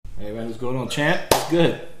Hey man, what's going on, champ? It's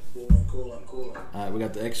good. Cool. Alright, we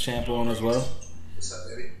got the ex-champ on as well. What's up,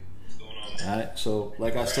 baby? What's going on, man? Alright, so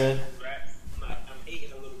like I said, I'm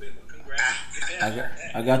eating a little bit, but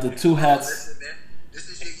congrats. I got the 2 hats. Listen, man. This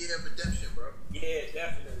is your year of redemption, bro. Yeah,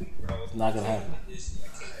 definitely, bro. It's not gonna happen.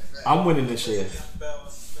 I'm winning this year.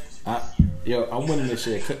 I'm winning this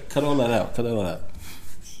year. Cut all that out.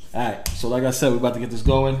 Alright, so like I said, we're about to get this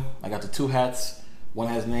going. I got the 2 hats. One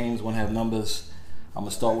has names, one has numbers. I'm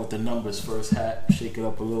gonna start with the numbers first hat. Shake it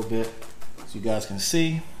up a little bit so you guys can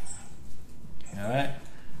see. Alright,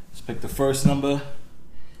 let's pick the first number.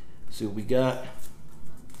 See what we got.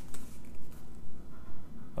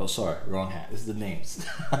 Oh, sorry, wrong hat. This is the names.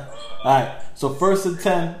 Alright, so first and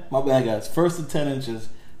 10, my bad guys. First and 10 inches.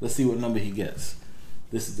 Let's see what number he gets.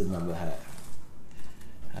 This is the number hat.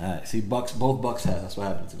 Alright, see both Bucks hats. That's what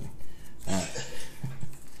happened to me. Alright.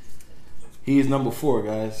 He is number 4,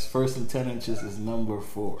 guys. First and 10 inches is number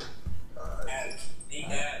 4.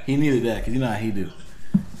 He needed that because you know how he do.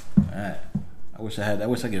 Alright. I wish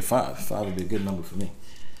I get 5. 5 would be a good number for me.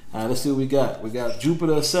 Alright, let's see what we got. We got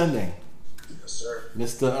Jupiter ascending. Yes, sir.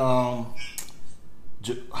 Mr.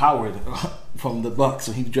 Howard from the Bucks,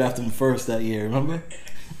 so he drafted him first that year, remember?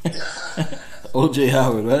 OJ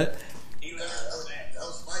Howard, right? That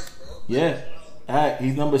was Mike, bro. Yeah. Alright,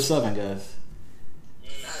 he's number 7, guys.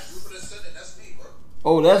 Jupiter ascending, that's me, bro.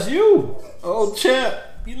 Oh, that's you. Oh, champ.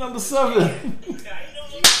 You number 7.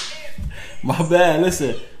 My bad.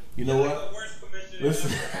 Listen. You know what?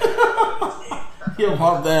 Listen. Yo,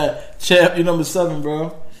 my bad. Champ, you number 7,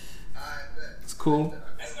 bro. It's cool.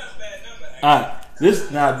 Alright. This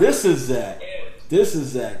is Zach. This is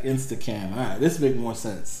Zach. Instacam. Alright, this makes more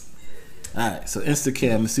sense. Alright, so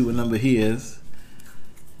Instacam, let's see what number he is.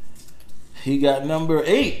 He got number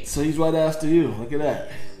 8, so he's right after you. Look at that.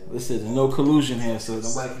 Listen, there's no collusion here, so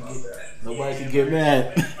nobody can get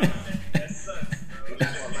mad.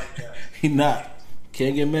 He not.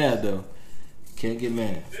 Can't get mad though. Can't get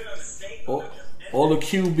mad. All the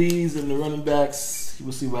QBs and the running backs,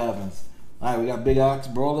 we'll see what happens. Alright, we got Big Ox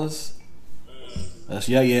Brawlers. That's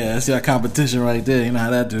that's your competition right there. You know how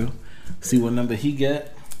that do. See what number he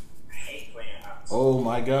get. Oh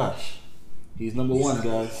my gosh. He's number 1,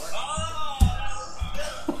 guys.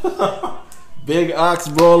 Big Ox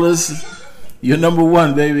Brawlers. You're number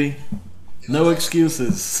 1, baby. No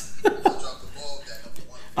excuses.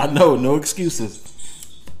 I know, no excuses.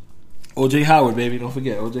 OJ Howard, baby. Don't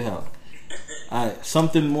forget, OJ Howard. Alright,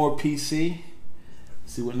 something more PC.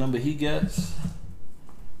 See what number he gets.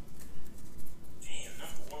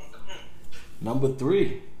 Number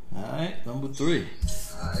 3. Alright, number 3.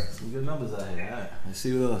 Alright, some good numbers out here. Alright, let's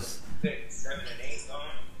see what else. 6, 7, and 8 gone.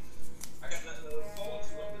 I got nothing to look forward to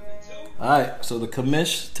other than 2. Alright, so the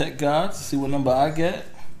commish tech gods. See what number I get.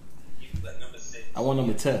 You got number 6. I want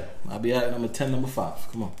number 10. I'll be at number 10, number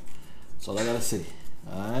 5. Come on. That's all I gotta see.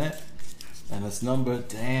 Alright. And it's number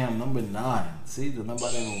 9. See, the number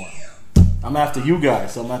I didn't want. I'm after you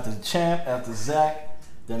guys. So I'm after the champ, after Zach,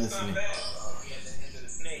 then it's me.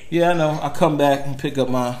 Yeah, I know. I'll come back and pick up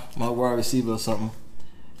my wide receiver or something.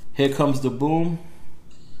 Here comes the boom.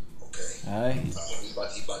 Okay. Alright. He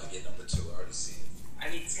about to get number 2. I already see it. I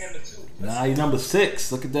need 10 to 2. Nah, he's number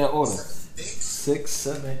 6. Look at that order. 6,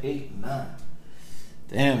 7, 8, 9.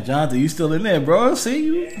 Damn, Jonathan, you still in there, bro? See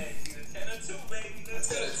you? Yeah, 10 or 2, baby.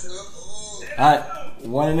 10 or 2. Alright,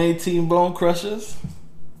 1 and 18 Bone Crushers.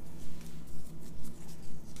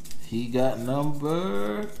 He got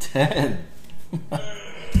number 10.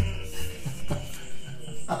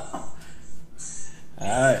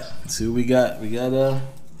 Alright, see what we got. We got I'll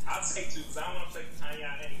take 2 because I don't want to play the Tanya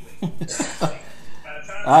anyway.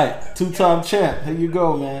 Alright, 2-time champ. Here you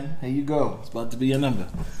go, man. Here you go. It's about to be your number.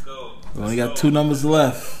 Let's go. We only got 2 numbers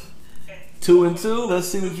left. 2 and 2. Let's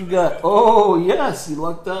see what you got. Oh yes, you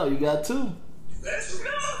lucked out. You got 2. Let's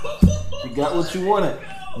go. You got what you wanted.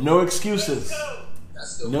 No excuses.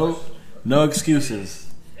 No excuses.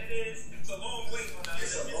 It is. It's a long wait.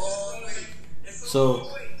 It's a long wait. It's a long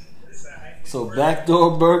wait. So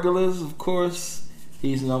backdoor burglars, of course.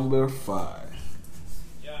 He's number 5.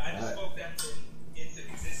 Yeah, I just spoke that into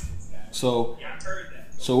existence, guys. So yeah, I heard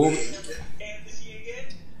that. So what? This year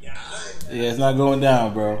again? Yeah, I heard that. Yeah, it's not going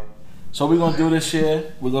down, bro. So we're gonna do this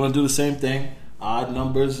year. We're gonna do the same thing. Odd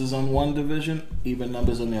numbers is on one division, even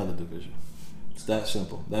numbers on the other division. It's that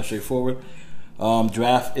simple. That's straightforward.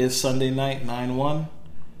 Draft is Sunday night, 9/1.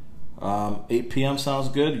 8 p.m. sounds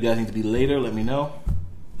good. You guys need to be later. Let me know.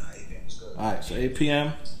 8 p.m. is good. All right, so 8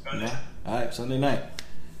 p.m. Yeah. All right, Sunday night.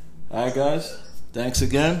 All right, guys. Thanks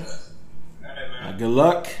again. All right, man. Good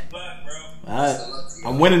luck. Good luck, bro. All right.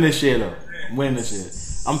 I'm winning this year, though. I'm winning this year.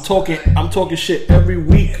 I'm talking shit every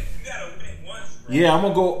week. Yeah, I'm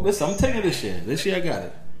gonna go. Listen, I'm taking it this year. This year I got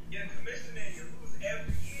it. You're commissioner. You lose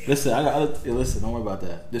every year. Listen, I got other. Listen, don't worry about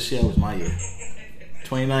that. This year was my year.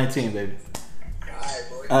 2019, baby. All right,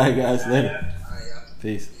 boy. All right, guys. Later. All right, y'all.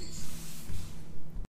 Peace.